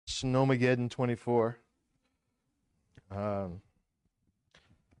Snowmageddon 24. Fall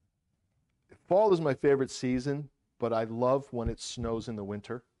is my favorite season, but I love when it snows in the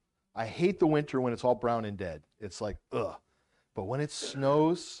winter. I hate the winter when it's all brown and dead. It's like, ugh. But when it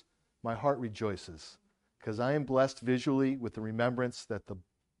snows, my heart rejoices because I am blessed visually with the remembrance that the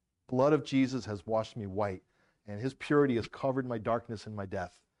blood of Jesus has washed me white and his purity has covered my darkness and my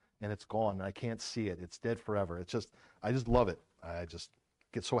death, and it's gone and I can't see it. It's dead forever. I just love it. I just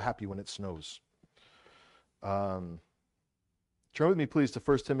get so happy when it snows. Turn with me, please, to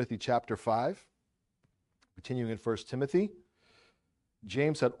 1 Timothy chapter 5. Continuing in 1 Timothy.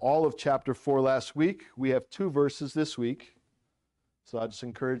 James had all of chapter 4 last week. We have 2 verses this week. So I just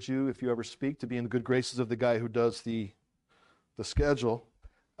encourage you, if you ever speak, to be in the good graces of the guy who does the schedule.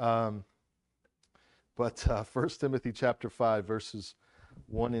 But 1 Timothy chapter 5, verses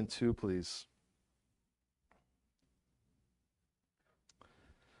 1 and 2, please.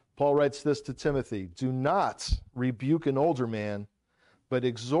 Paul writes this to Timothy: "Do not rebuke an older man, but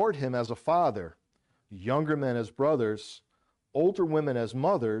exhort him as a father, younger men as brothers, older women as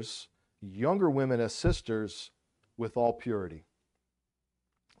mothers, younger women as sisters, with all purity."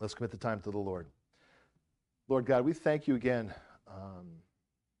 Let's commit the time to the Lord. Lord God, we thank you again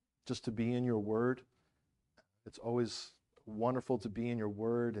just to be in your word. It's always wonderful to be in your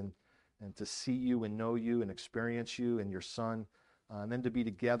word and to see you and know you and experience you and your Son. And then to be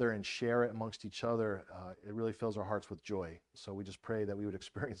together and share it amongst each other, it really fills our hearts with joy. So we just pray that we would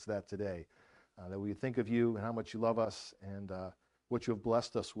experience that today, that we would think of you and how much you love us and what you have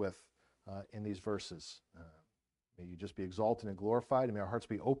blessed us with in these verses. May you just be exalted and glorified, and may our hearts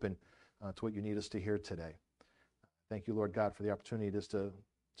be open to what you need us to hear today. Thank you, Lord God, for the opportunity just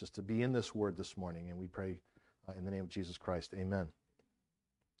to be in this word this morning, and we pray in the name of Jesus Christ. Amen.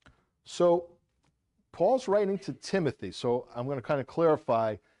 So, Paul's writing to Timothy, so I'm going to kind of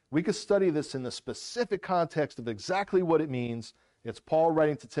clarify. We could study this in the specific context of exactly what it means. It's Paul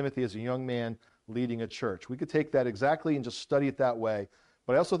writing to Timothy as a young man leading a church. We could take that exactly and just study it that way.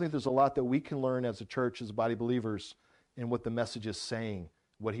 But I also think there's a lot that we can learn as a church, as a body of believers, in what the message is saying,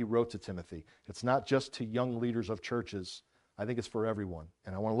 what he wrote to Timothy. It's not just to young leaders of churches. I think it's for everyone,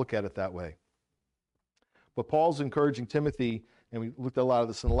 and I want to look at it that way. But Paul's encouraging Timothy, and we looked at a lot of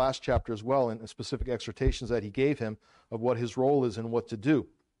this in the last chapter as well, and specific exhortations that he gave him of what his role is and what to do.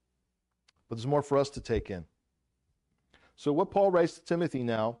 But there's more for us to take in. So what Paul writes to Timothy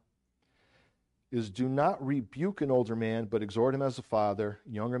now is, "Do not rebuke an older man, but exhort him as a father,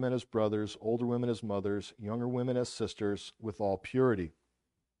 younger men as brothers, older women as mothers, younger women as sisters, with all purity."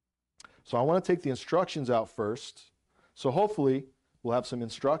 So I want to take the instructions out first. So hopefully we'll have some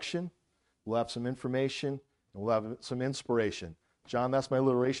instruction, we'll have some information, and we'll have some inspiration. John, that's my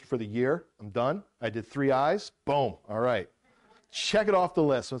alliteration for the year. I'm done. I did 3 I's. Boom. All right. Check it off the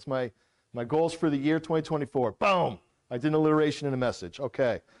list. That's my goals for the year 2024. Boom. I did an alliteration in a message.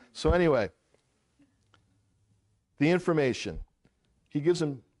 Okay. So anyway, the information. He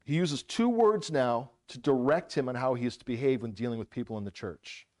uses 2 words now to direct him on how he is to behave when dealing with people in the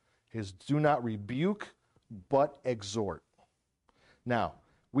church. His "do not rebuke, but exhort." Now,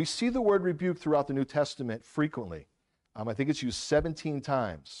 we see the word rebuke throughout the New Testament frequently. I think it's used 17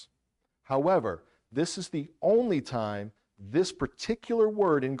 times. However, this is the only time this particular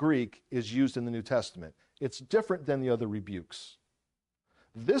word in Greek is used in the New Testament. It's different than the other rebukes.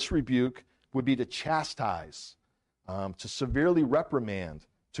 This rebuke would be to chastise, to severely reprimand,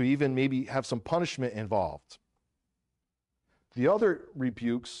 to even maybe have some punishment involved. The other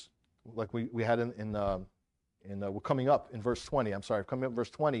rebukes, like we had we're coming up in verse 20. Coming up in verse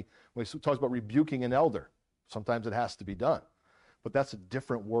 20, when he talks about rebuking an elder. Sometimes it has to be done. But that's a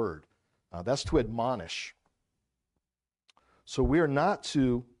different word. That's to admonish. So we are not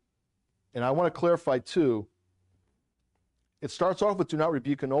to, and I want to clarify too, it starts off with "do not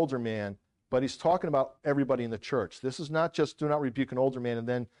rebuke an older man," but he's talking about everybody in the church. This is not just "do not rebuke an older man" and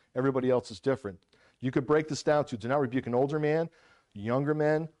then everybody else is different. You could break this down to "do not rebuke an older man," younger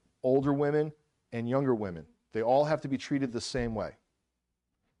men, older women, and younger women. They all have to be treated the same way.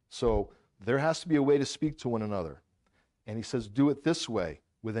 So there has to be a way to speak to one another. And he says, do it this way,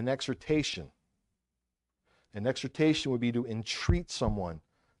 with an exhortation. An exhortation would be to entreat someone,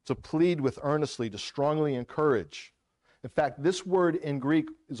 to plead with earnestly, to strongly encourage. In fact, this word in Greek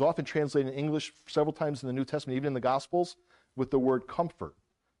is often translated in English several times in the New Testament, even in the Gospels, with the word comfort.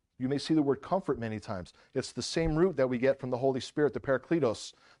 You may see the word comfort many times. It's the same root that we get from the Holy Spirit, the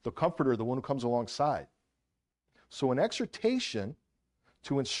Parakletos, the comforter, the one who comes alongside. So an exhortation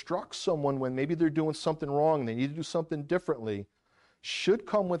to instruct someone when maybe they're doing something wrong and they need to do something differently should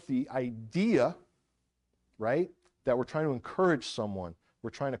come with the idea, right, that we're trying to encourage someone, we're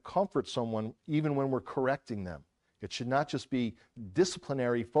trying to comfort someone even when we're correcting them. It should not just be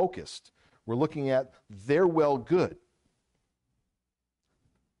disciplinary focused. We're looking at their well-good.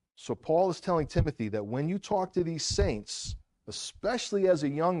 So Paul is telling Timothy that when you talk to these saints, especially as a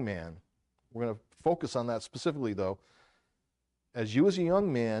young man, we're going to focus on that specifically though, as you as a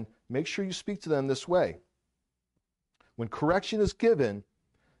young man, make sure you speak to them this way. When correction is given,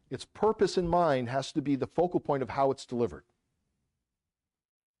 its purpose in mind has to be the focal point of how it's delivered.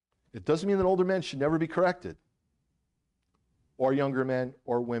 It doesn't mean that older men should never be corrected, or younger men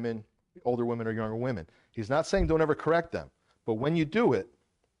or women, older women or younger women. He's not saying don't ever correct them, but when you do it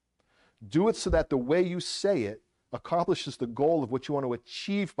so that the way you say it accomplishes the goal of what you want to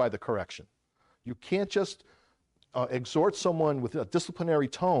achieve by the correction. You can't just exhort someone with a disciplinary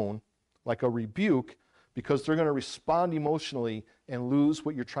tone, like a rebuke, because they're going to respond emotionally and lose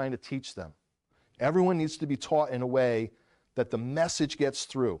what you're trying to teach them. Everyone needs to be taught in a way that the message gets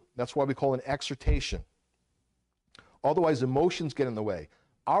through. That's why we call it an exhortation. Otherwise, emotions get in the way.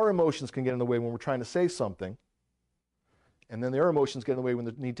 Our emotions can get in the way when we're trying to say something, and then their emotions get in the way when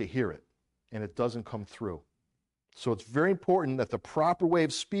they need to hear it, and it doesn't come through. So it's very important that the proper way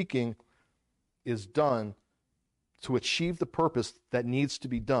of speaking is done to achieve the purpose that needs to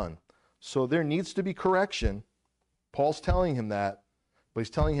be done. So there needs to be correction. Paul's telling him that, but he's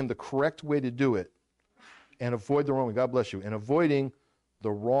telling him the correct way to do it and avoid the wrong way. God bless you. And avoiding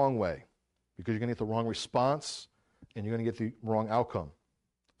the wrong way, because you're going to get the wrong response and you're going to get the wrong outcome,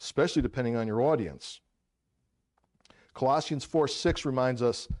 especially depending on your audience. Colossians 4:6 reminds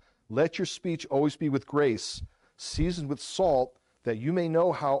us, let your speech always be with grace, seasoned with salt, that you may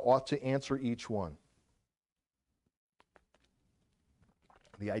know how ought to answer each one.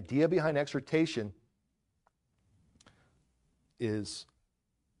 The idea behind exhortation is,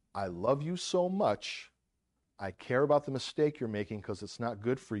 I love you so much, I care about the mistake you're making because it's not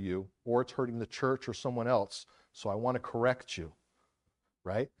good for you, or it's hurting the church or someone else, so I want to correct you,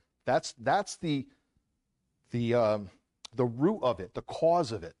 right? That's the root of it, the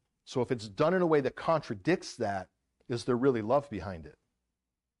cause of it. So if it's done in a way that contradicts that, is there really love behind it?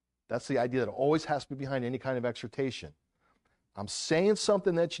 That's the idea that always has to be behind any kind of exhortation. I'm saying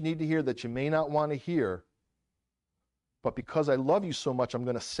something that you need to hear that you may not want to hear, but because I love you so much, I'm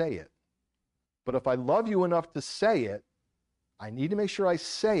going to say it. But if I love you enough to say it, I need to make sure I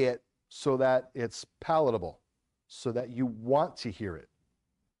say it so that it's palatable, so that you want to hear it.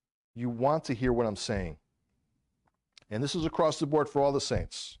 You want to hear what I'm saying. And this is across the board for all the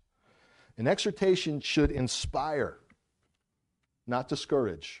saints. An exhortation should inspire, not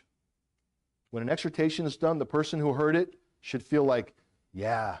discourage. When an exhortation is done, the person who heard it should feel like,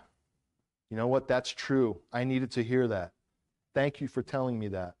 yeah, you know what, that's true. I needed to hear that. Thank you for telling me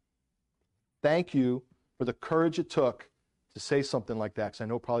that. Thank you for the courage it took to say something like that, because I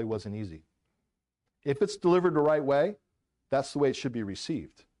know it probably wasn't easy. If it's delivered the right way, that's the way it should be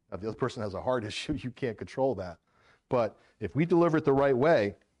received. Now, if the other person has a heart issue, you can't control that. But if we deliver it the right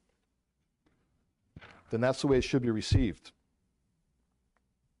way, then that's the way it should be received.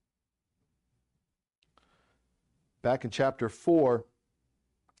 Back in chapter 4,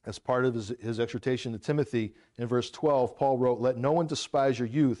 as part of his exhortation to Timothy, in verse 12, Paul wrote, let no one despise your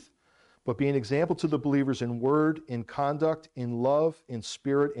youth, but be an example to the believers in word, in conduct, in love, in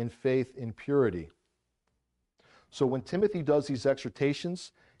spirit, in faith, in purity. So when Timothy does these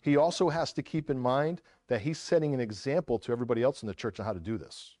exhortations, he also has to keep in mind that he's setting an example to everybody else in the church on how to do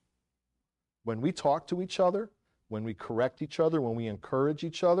this. When we talk to each other, when we correct each other, when we encourage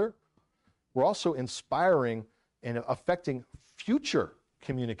each other, we're also inspiring and affecting future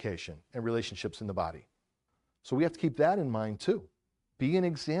communication and relationships in the body. So we have to keep that in mind too. Be an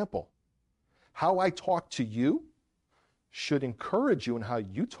example. How I talk to you should encourage you in how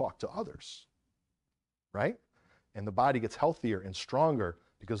you talk to others, right? And the body gets healthier and stronger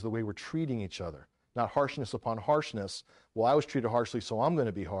because of the way we're treating each other. Not harshness upon harshness. Well, I was treated harshly, so I'm going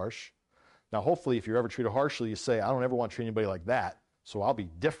to be harsh. Now, hopefully, if you're ever treated harshly, you say, I don't ever want to treat anybody like that, so I'll be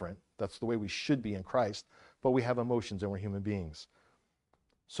different. That's the way we should be in Christ. But we have emotions and we're human beings.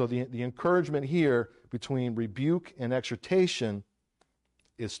 So the encouragement here between rebuke and exhortation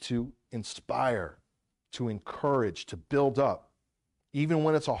is to inspire, to encourage, to build up, even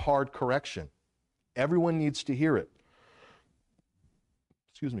when it's a hard correction. Everyone needs to hear it.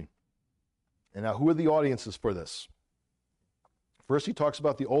 Excuse me. And now, who are the audiences for this? First, he talks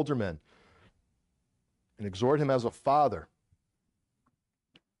about the older men and exhort him as a father.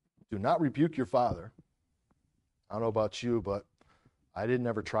 Do not rebuke your father. I don't know about you, but I didn't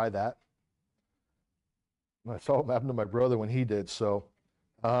ever try that. I saw what happened to my brother when he did, so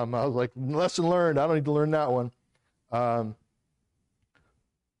I was like, lesson learned. I don't need to learn that one.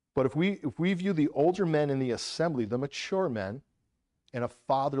 But if we view the older men in the assembly, the mature men, in a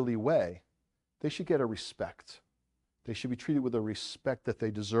fatherly way, they should get a respect. They should be treated with the respect that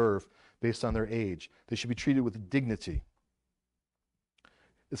they deserve based on their age. They should be treated with dignity.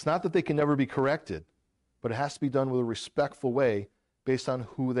 It's not that they can never be corrected, but it has to be done with a respectful way based on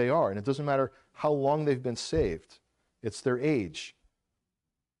who they are. And it doesn't matter how long they've been saved. It's their age.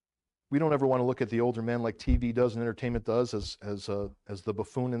 We don't ever want to look at the older men like TV does and entertainment does as the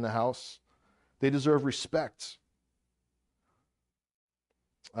buffoon in the house. They deserve respect.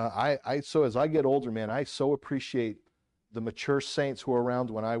 So as I get older, man, I so appreciate the mature saints who were around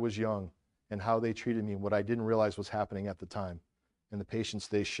when I was young and how they treated me and what I didn't realize was happening at the time and the patience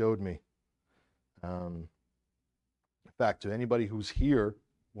they showed me. In fact, to anybody who's here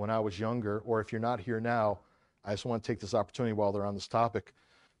when I was younger, or if you're not here now, I just want to take this opportunity while they're on this topic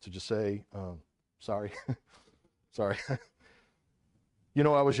to just say, sorry. Sorry. You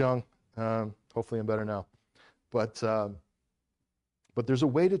know, I was young. Hopefully I'm better now. But there's a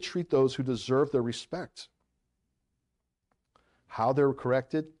way to treat those who deserve their respect. How they're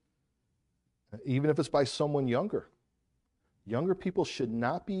corrected, even if it's by someone younger. Younger people should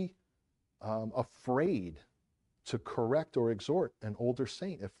not be afraid to correct or exhort an older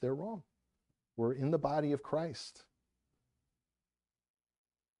saint if they're wrong. We're in the body of Christ.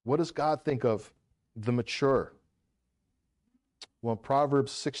 What does God think of the mature? Well, in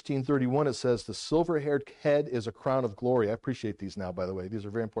Proverbs 16:31, it says, the silver-haired head is a crown of glory. I appreciate these now, by the way. These are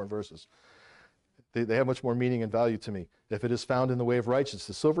very important verses. They have much more meaning and value to me. If it is found in the way of righteousness,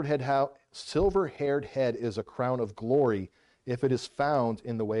 the silver-haired head is a crown of glory if it is found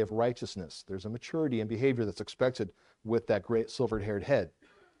in the way of righteousness. There's a maturity and behavior that's expected with that great silver-haired head.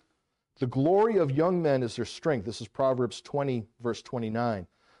 The glory of young men is their strength. This is Proverbs 20, verse 29.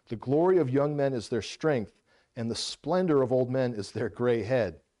 The glory of young men is their strength, and the splendor of old men is their gray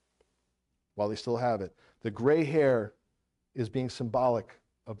head, while they still have it. The gray hair is being symbolic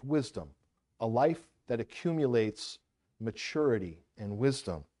of wisdom, a life that accumulates maturity and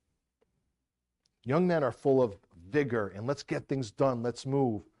wisdom. Young men are full of vigor and let's get things done, let's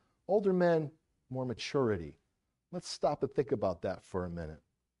move. Older men, more maturity. Let's stop and think about that for a minute.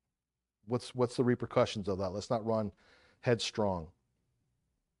 What's the repercussions of that? Let's not run headstrong.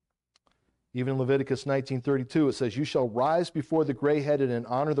 Even in Leviticus 19:32, it says, you shall rise before the gray-headed and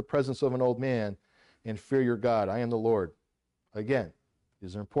honor the presence of an old man and fear your God. I am the Lord. Again,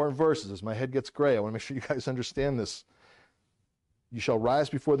 these are important verses. As my head gets gray, I want to make sure you guys understand this. You shall rise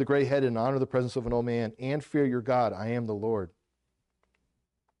before the gray-headed and honor the presence of an old man and fear your God. I am the Lord.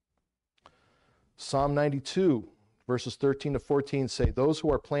 Psalm 92, verses 13 to 14 say, those who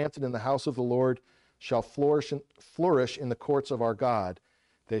are planted in the house of the Lord shall flourish in the courts of our God.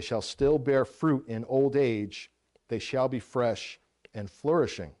 They shall still bear fruit in old age. They shall be fresh and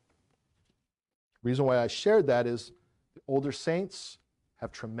flourishing. The reason why I shared that is the older saints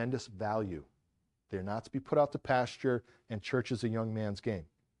have tremendous value. They're not to be put out to pasture, and church is a young man's game.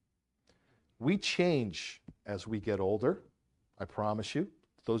 We change as we get older, I promise you.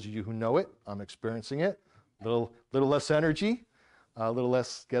 Those of you who know it, I'm experiencing it. A little less energy, a little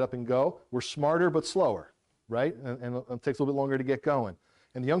less get up and go. We're smarter but slower, right? And it takes a little bit longer to get going.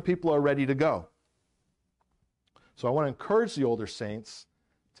 And the young people are ready to go. So I want to encourage the older saints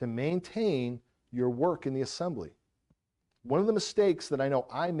to maintain your work in the assembly. One of the mistakes that I know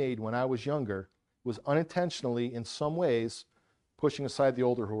I made when I was younger was unintentionally, in some ways, pushing aside the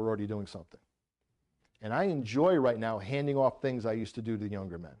older who were already doing something. And I enjoy right now handing off things I used to do to the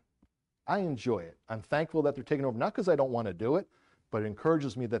younger men. I enjoy it. I'm thankful that they're taking over, not because I don't want to do it, but it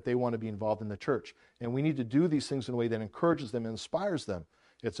encourages me that they want to be involved in the church. And we need to do these things in a way that encourages them and inspires them.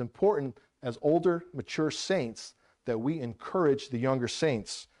 It's important as older, mature saints that we encourage the younger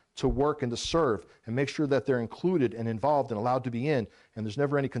saints to work and to serve and make sure that they're included and involved and allowed to be in. And there's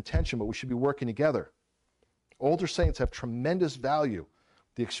never any contention, but we should be working together. Older saints have tremendous value.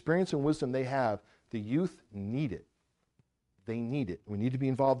 The experience and wisdom they have, the youth need it. They need it. We need to be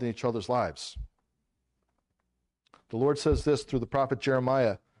involved in each other's lives. The Lord says this through the prophet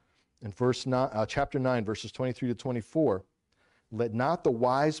Jeremiah in chapter 9, verses 23 to 24. Let not the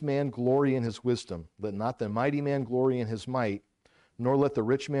wise man glory in his wisdom. Let not the mighty man glory in his might, nor let the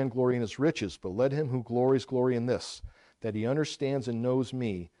rich man glory in his riches, but let him who glories glory in this, that he understands and knows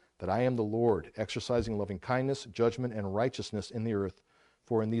me, that I am the Lord, exercising loving kindness, judgment, and righteousness in the earth.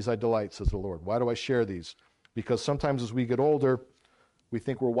 For in these I delight, says the Lord. Why do I share these? Because sometimes as we get older, we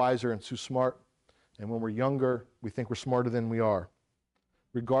think we're wiser and too smart. And when we're younger, we think we're smarter than we are.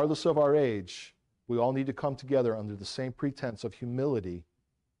 Regardless of our age, we all need to come together under the same pretense of humility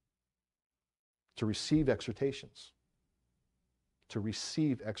to receive exhortations, to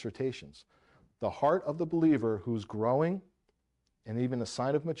receive exhortations. The heart of the believer who's growing, and even a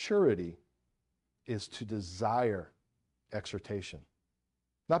sign of maturity, is to desire exhortation.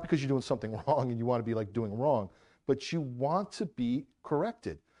 Not because you're doing something wrong and you want to be like doing wrong, but you want to be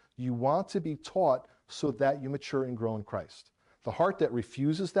corrected. You want to be taught so that you mature and grow in Christ. The heart that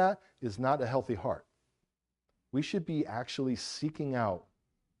refuses that is not a healthy heart. We should be actually seeking out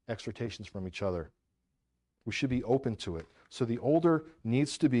exhortations from each other. We should be open to it. So the older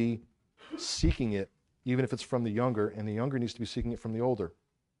needs to be seeking it, even if it's from the younger, and the younger needs to be seeking it from the older.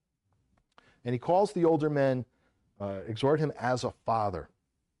 And he calls the older men, exhort him as a father.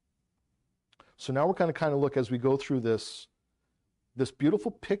 So now we're going to kind of look as we go through this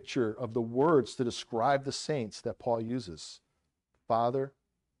beautiful picture of the words to describe the saints that Paul uses. Father,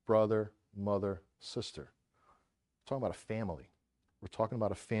 brother, mother, sister. We're talking about a family. We're talking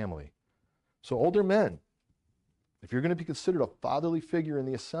about a family. So older men, if you're going to be considered a fatherly figure in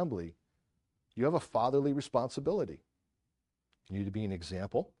the assembly, you have a fatherly responsibility. You need to be an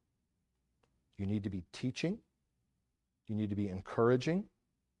example. You need to be teaching. You need to be encouraging.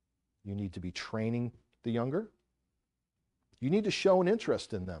 You need to be training the younger. You need to show an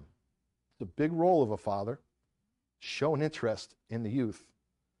interest in them. It's a big role of a father. Show an interest in the youth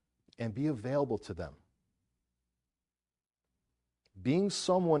and be available to them. Being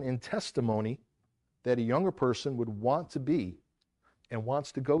someone in testimony that a younger person would want to be and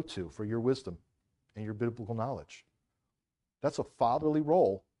wants to go to for your wisdom and your biblical knowledge. That's a fatherly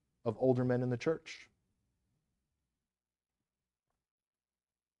role of older men in the church.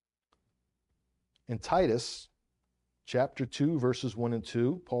 In Titus, chapter 2, verses 1 and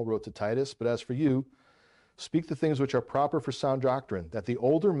 2, Paul wrote to Titus, "But as for you, speak the things which are proper for sound doctrine, that the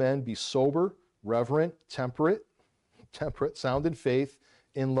older men be sober, reverent, temperate, sound in faith,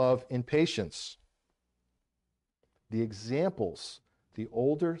 in love, in patience." The examples, the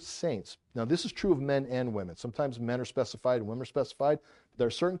older saints. Now, this is true of men and women. Sometimes men are specified and women are specified. But there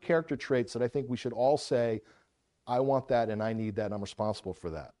are certain character traits that I think we should all say, I want that and I need that and I'm responsible for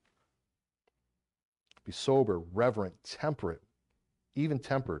that. Be sober, reverent, temperate, even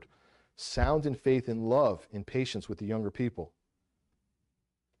tempered, sound in faith, in love, in patience with the younger people.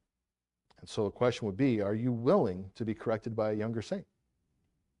 And so the question would be, are you willing to be corrected by a younger saint?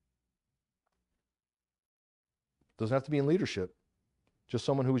 Doesn't have to be in leadership. Just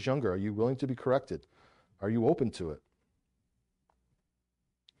someone who is younger. Are you willing to be corrected? Are you open to it?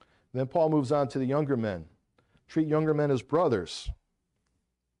 Then Paul moves on to the younger men. Treat younger men as brothers.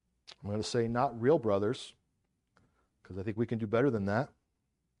 I'm going to say not real brothers, because I think we can do better than that.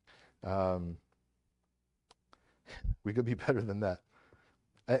 We could be better than that.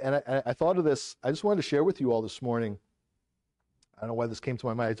 And I thought of this. I just wanted to share with you all this morning. I don't know why this came to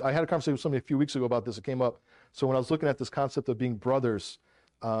my mind. I had a conversation with somebody a few weeks ago about this. It came up. So when I was looking at this concept of being brothers,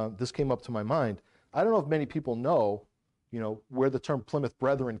 this came up to my mind. I don't know if many people know, where the term Plymouth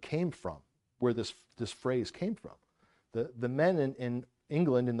Brethren came from, where this phrase came from. The men in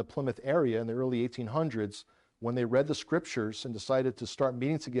England, in the Plymouth area in the early 1800s, when they read the scriptures and decided to start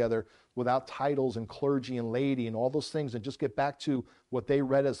meeting together without titles and clergy and laity and all those things and just get back to what they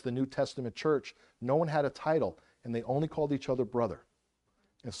read as the New Testament church, no one had a title and they only called each other brother.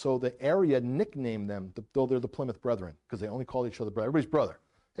 And so the area nicknamed them, though they're the Plymouth Brethren, because they only called each other brother. Everybody's brother.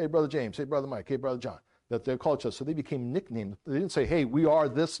 Hey, Brother James. Hey, Brother Mike. Hey, Brother John. That they called each other. So they became nicknamed. They didn't say, hey, we are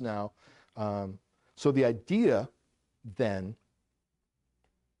this now. So the idea then,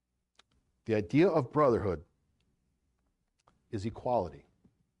 the idea of brotherhood is equality.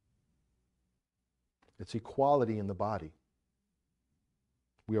 It's equality in the body.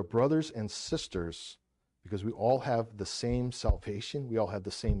 We are brothers and sisters because we all have the same salvation. We all have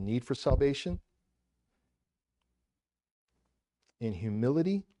the same need for salvation. In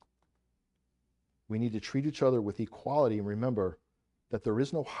humility, we need to treat each other with equality and remember that there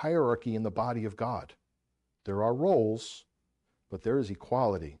is no hierarchy in the body of God. There are roles, but there is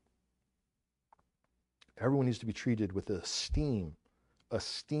equality. Everyone needs to be treated with esteem.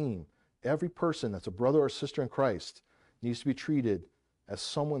 Esteem. Every person that's a brother or sister in Christ needs to be treated as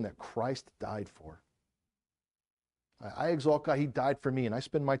someone that Christ died for. I exalt God. He died for me, and I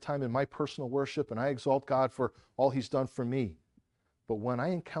spend my time in my personal worship, and I exalt God for all he's done for me. But when I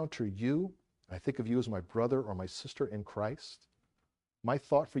encounter you, I think of you as my brother or my sister in Christ, my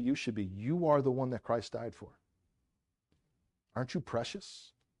thought for you should be, you are the one that Christ died for. Aren't you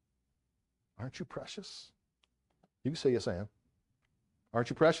precious? Aren't you precious? You can say, yes, I am. Aren't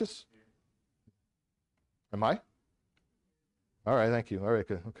you precious? Am I? All right, thank you. All right,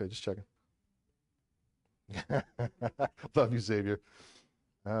 good. Okay, just checking. Love you, Xavier.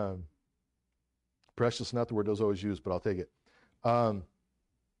 Precious, not the word that was always used, but I'll take it. So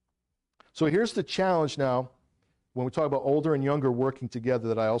here's the challenge now when we talk about older and younger working together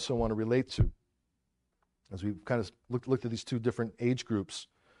that I also want to relate to as we kind of looked at these two different age groups.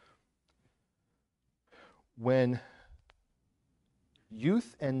 When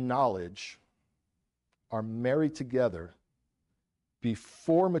youth and knowledge are married together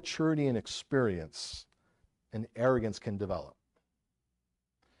before maturity and experience, and arrogance can develop.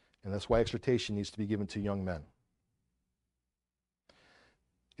 And that's why exhortation needs to be given to young men.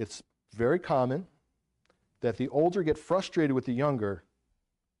 It's very common that the older get frustrated with the younger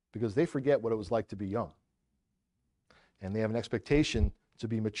because they forget what it was like to be young. And they have an expectation to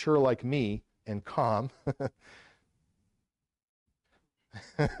be mature like me and calm.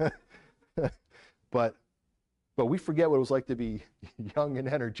 But we forget what it was like to be young and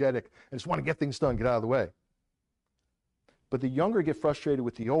energetic and just want to get things done, get out of the way. But the younger get frustrated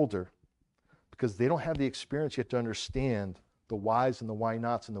with the older because they don't have the experience yet to understand the whys and the why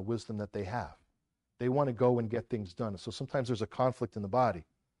nots and the wisdom that they have. They want to go and get things done. So sometimes there's a conflict in the body.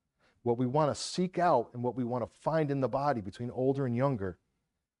 What we want to seek out and what we want to find in the body between older and younger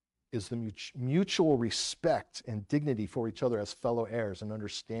is the mutual respect and dignity for each other as fellow heirs and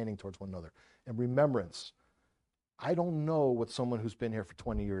understanding towards one another. And remembrance. I don't know what someone who's been here for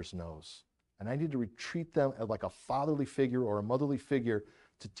 20 years knows. And I need to treat them as like a fatherly figure or a motherly figure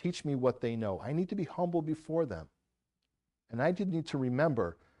to teach me what they know. I need to be humble before them. And I need to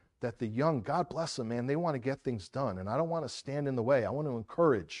remember that the young, God bless them, man, they want to get things done. And I don't want to stand in the way. I want to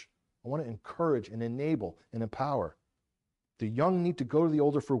encourage. I want to encourage and enable and empower. The young need to go to the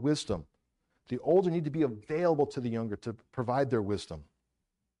older for wisdom. The older need to be available to the younger to provide their wisdom.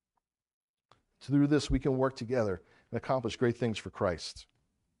 Through this, we can work together and accomplish great things for Christ.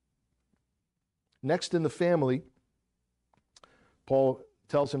 Next in the family, Paul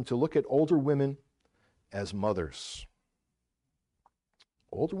tells him to look at older women as mothers.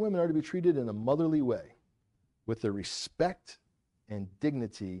 Older women are to be treated in a motherly way with the respect and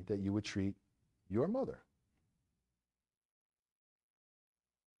dignity that you would treat your mother.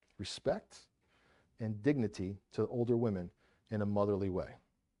 Respect and dignity to older women in a motherly way.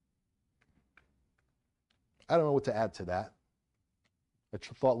 I don't know what to add to that. I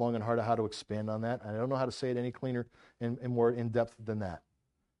thought long and hard of how to expand on that. I don't know how to say it any cleaner and more in-depth than that.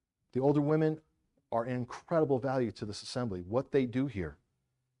 The older women are an incredible value to this assembly, what they do here.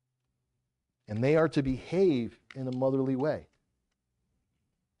 And they are to behave in a motherly way,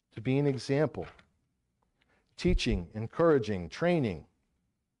 to be an example, teaching, encouraging, training.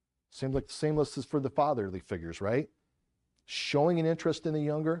 Seems like the same list as for the fatherly figures, right? Showing an interest in the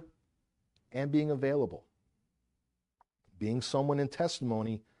younger and being available. Being someone in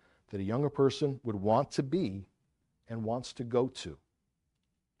testimony that a younger person would want to be and wants to go to.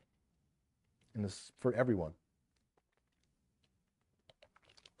 And this is for everyone.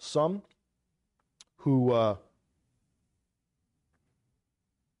 Some who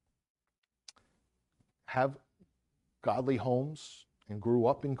have godly homes and grew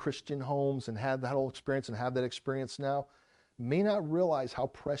up in Christian homes and had that whole experience and have that experience now may not realize how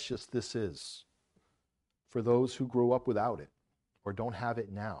precious this is for those who grew up without it or don't have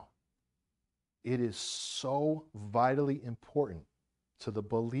it now. It is so vitally important to the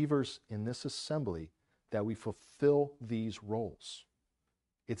believers in this assembly that we fulfill these roles.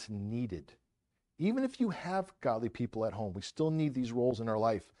 It's needed. Even if you have godly people at home, we still need these roles in our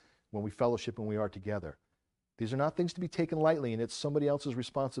life when we fellowship and we are together. These are not things to be taken lightly, and it's somebody else's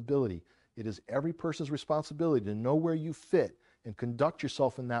responsibility. It is every person's responsibility to know where you fit and conduct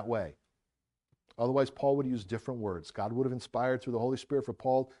yourself in that way. Otherwise, Paul would use different words. God would have inspired through the Holy Spirit for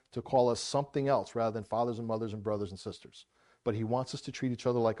Paul to call us something else rather than fathers and mothers and brothers and sisters. But he wants us to treat each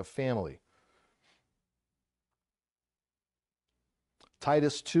other like a family.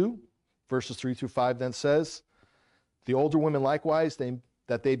 Titus 2, verses 3 through 5 then says, the older women likewise,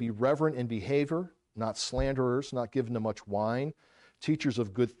 that they be reverent in behavior, not slanderers, not given to much wine, teachers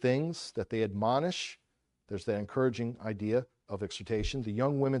of good things, that they admonish. There's that encouraging idea of exhortation. The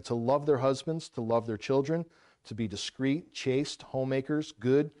young women to love their husbands, to love their children, to be discreet, chaste, homemakers,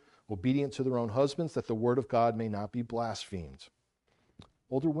 good, obedient to their own husbands, that the word of God may not be blasphemed.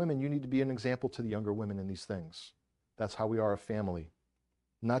 Older women, you need to be an example to the younger women in these things. That's how we are a family.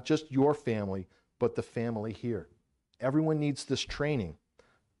 Not just your family, but the family here. Everyone needs this training.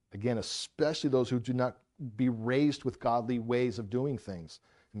 Again, especially those who do not be raised with godly ways of doing things.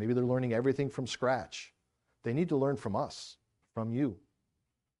 Maybe they're learning everything from scratch. They need to learn from us, from you.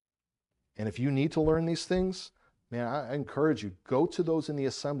 And if you need to learn these things, man, I encourage you, go to those in the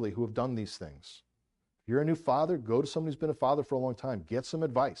assembly who have done these things. If you're a new father, go to somebody who's been a father for a long time. Get some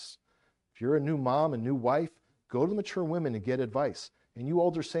advice. If you're a new mom, a new wife, Go to the mature women and get advice. And you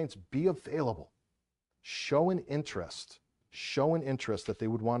older saints, be available. Show an interest. Show an interest that they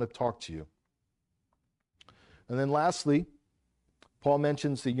would want to talk to you. And then lastly, Paul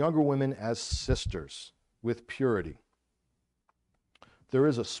mentions the younger women as sisters with purity. There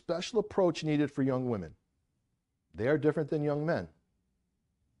is a special approach needed for young women. They are different than young men.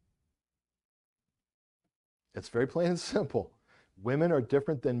 It's very plain and simple. Women are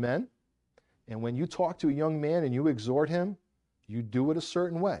different than men, and when you talk to a young man and you exhort him, you do it a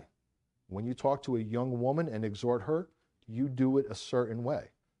certain way. When you talk to a young woman and exhort her, you do it a certain way.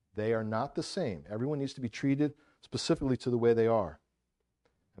 They are not the same. Everyone needs to be treated specifically to the way they are.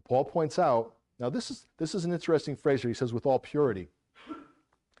 And Paul points out, now this is an interesting phrase here. He says, with all purity.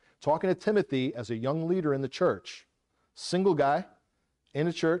 Talking to Timothy as a young leader in the church, single guy in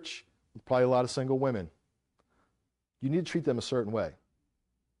a church, with probably a lot of single women. You need to treat them a certain way.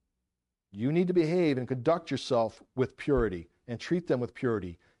 You need to behave and conduct yourself with purity and treat them with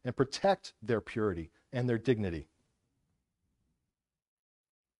purity and protect their purity and their dignity.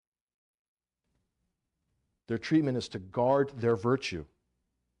 Their treatment is to guard their virtue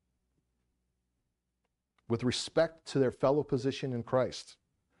with respect to their fellow position in Christ.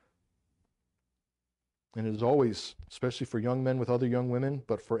 And it is always, especially for young men with other young women,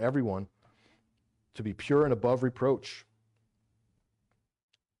 but for everyone, to be pure and above reproach.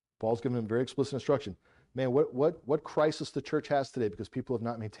 Paul's given them very explicit instruction. Man, what crisis the church has today because people have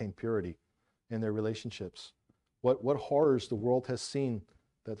not maintained purity in their relationships. What horrors the world has seen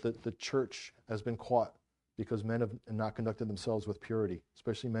that the church has been caught because men have not conducted themselves with purity,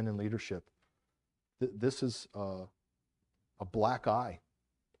 especially men in leadership. This is a black eye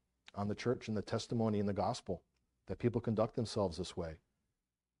on the church and the testimony in the gospel, that people conduct themselves this way.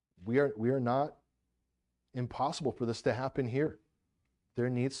 We are not impossible for this to happen here. There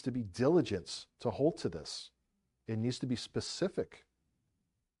needs to be diligence to hold to this. It needs to be specific,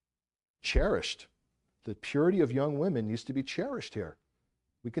 cherished. The purity of young women needs to be cherished here.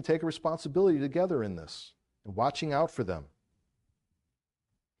 We can take a responsibility together in this and watching out for them.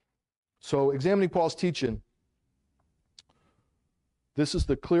 So, examining Paul's teaching, this is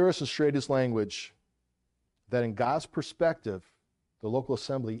the clearest and straightest language that in God's perspective, the local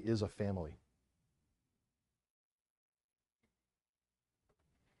assembly is a family.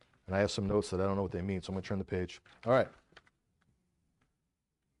 And I have some notes that I don't know what they mean, so I'm going to turn the page. All right.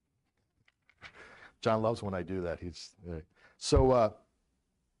 John loves when I do that. So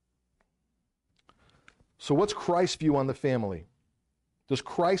what's Christ's view on the family? Does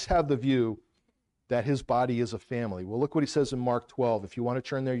Christ have the view that his body is a family? Well, look what he says in Mark 12. If you want to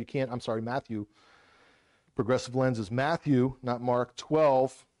turn there, you can. Matthew. Progressive lenses. Matthew, not Mark,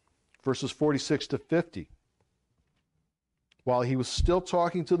 12, verses 46 to 50. While he was still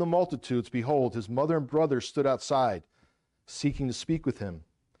talking to the multitudes, behold, his mother and brothers stood outside, seeking to speak with him.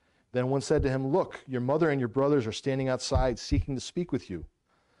 Then one said to him, look, your mother and your brothers are standing outside, seeking to speak with you.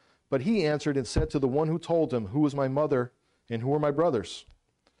 But he answered and said to the one who told him, who is my mother and who are my brothers?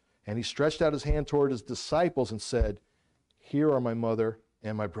 And he stretched out his hand toward his disciples and said, here are my mother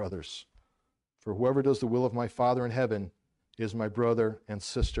and my brothers. For whoever does the will of my Father in heaven is my brother and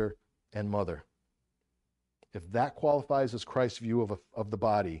sister and mother. If that qualifies as Christ's view of the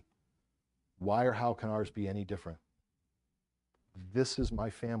body, why or how can ours be any different? This is my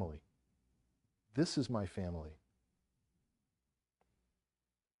family. This is my family.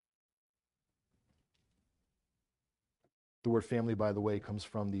 The word family, by the way, comes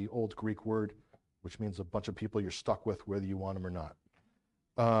from the old Greek word, which means a bunch of people you're stuck with, whether you want them or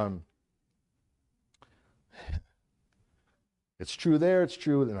not. It's true there, it's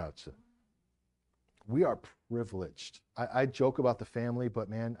true. No, we are privileged. I joke about the family, but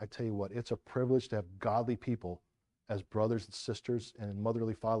man, I tell you what, it's a privilege to have godly people as brothers and sisters and in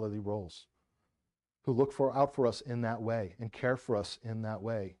motherly, fatherly roles who look out for us in that way and care for us in that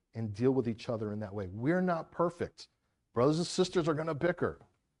way and deal with each other in that way. We're not perfect. Brothers and sisters are going to bicker.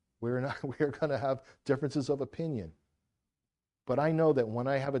 We're going to have differences of opinion. But I know that when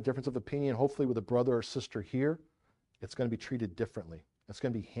I have a difference of opinion, hopefully with a brother or sister here, it's going to be treated differently. It's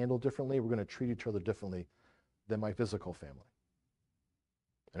going to be handled differently. We're going to treat each other differently than my physical family.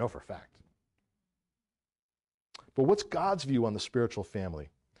 I know for a fact. But what's God's view on the spiritual family?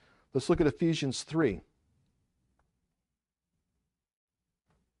 Let's look at Ephesians 3.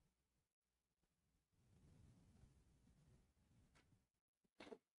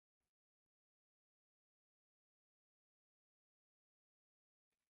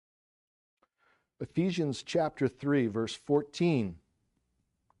 Ephesians chapter 3, verse 14.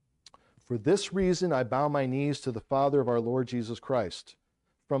 For this reason I bow my knees to the Father of our Lord Jesus Christ,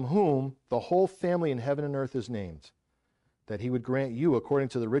 from whom the whole family in heaven and earth is named, that he would grant you, according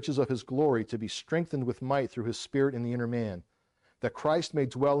to the riches of his glory, to be strengthened with might through his Spirit in the inner man, that Christ may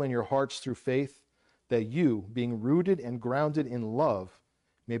dwell in your hearts through faith, that you, being rooted and grounded in love,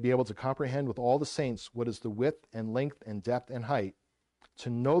 may be able to comprehend with all the saints what is the width and length and depth and height, to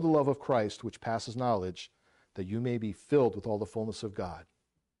know the love of Christ, which passes knowledge, that you may be filled with all the fullness of God.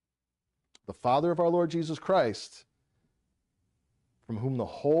 The Father of our Lord Jesus Christ, from whom the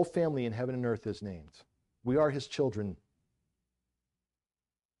whole family in heaven and earth is named. We are his children.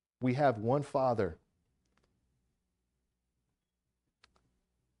 We have one Father.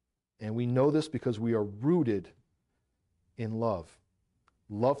 And we know this because we are rooted in love.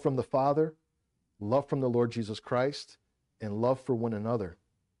 Love from the Father, love from the Lord Jesus Christ, and love for one another.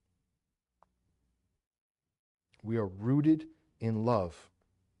 We are rooted in love,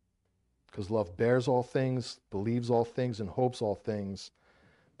 because love bears all things, believes all things, and hopes all things,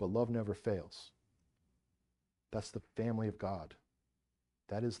 but love never fails. That's the family of God.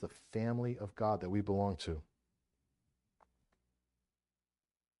 That is the family of God that we belong to.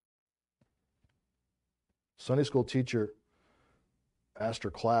 Sunday school teacher asked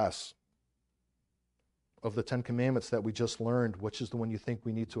her class, of the 10 Commandments that we just learned, which is the one you think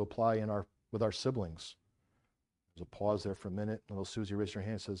we need to apply with our siblings? There's a pause there for a minute. Little Susie raised her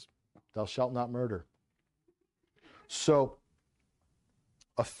hand and says, thou shalt not murder. So,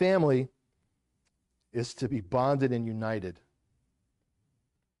 a family is to be bonded and united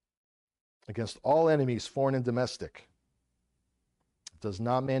against all enemies, foreign and domestic. It does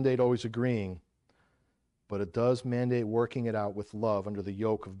not mandate always agreeing, but it does mandate working it out with love under the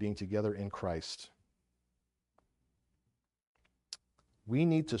yoke of being together in Christ. We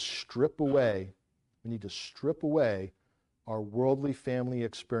need to strip away our worldly family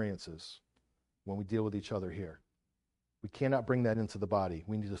experiences when we deal with each other here. We cannot bring that into the body.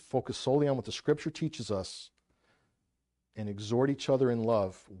 We need to focus solely on what the Scripture teaches us and exhort each other in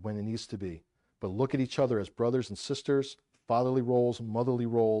love when it needs to be. But look at each other as brothers and sisters, fatherly roles, motherly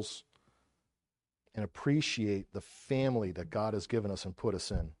roles, and appreciate the family that God has given us and put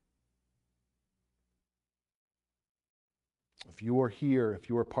us in. If you are here, if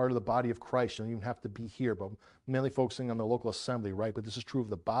you are part of the body of Christ, you don't even have to be here, but mainly focusing on the local assembly, right? But this is true of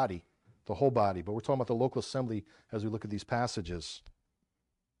the body, the whole body. But we're talking about the local assembly as we look at these passages.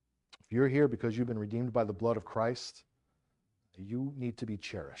 If you're here because you've been redeemed by the blood of Christ, you need to be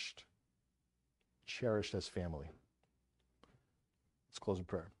cherished. Cherished as family. Let's close in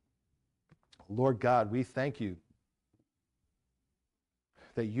prayer. Lord God, we thank you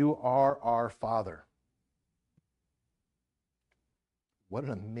that you are our Father. What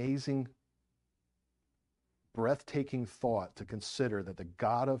an amazing, breathtaking thought to consider that the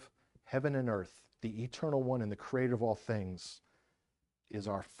God of heaven and earth, the eternal one and the creator of all things, is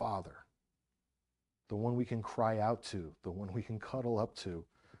our Father. The one we can cry out to, the one we can cuddle up to,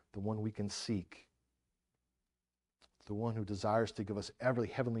 the one we can seek, the one who desires to give us every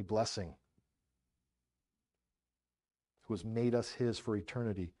heavenly blessing, who has made us his for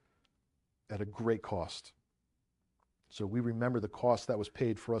eternity at a great cost. So we remember the cost that was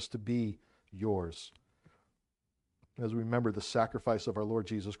paid for us to be yours. As we remember the sacrifice of our Lord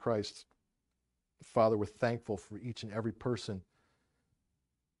Jesus Christ, Father, we're thankful for each and every person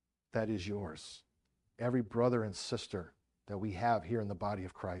that is yours. Every brother and sister that we have here in the body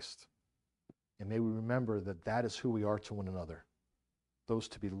of Christ. And may we remember that that is who we are to one another. Those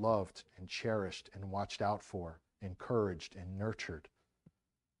to be loved and cherished and watched out for, encouraged and nurtured,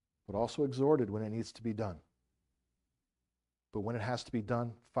 but also exhorted when it needs to be done. But when it has to be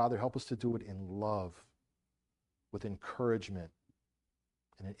done, Father, help us to do it in love, with encouragement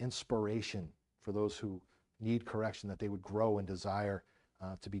and an inspiration for those who need correction, that they would grow and desire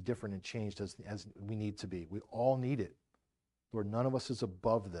to be different and changed as we need to be. We all need it. Lord, none of us is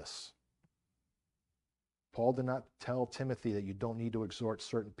above this. Paul did not tell Timothy that you don't need to exhort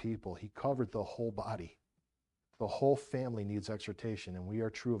certain people. He covered the whole body. The whole family needs exhortation, and we are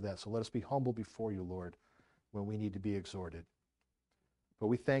true of that. So let us be humble before you, Lord, when we need to be exhorted. But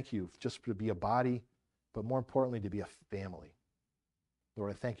we thank you just to be a body, but more importantly, to be a family.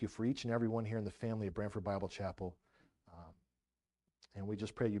 Lord, I thank you for each and every one here in the family of Branford Bible Chapel. And we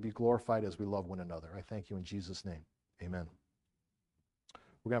just pray you be glorified as we love one another. I thank you in Jesus' name. Amen.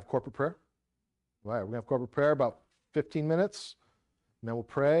 We're going to have corporate prayer. All right, we're going to have corporate prayer about 15 minutes. And then we'll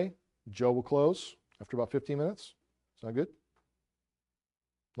pray. Joe will close after about 15 minutes. Sound good?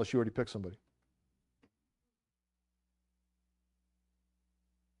 Unless you already picked somebody.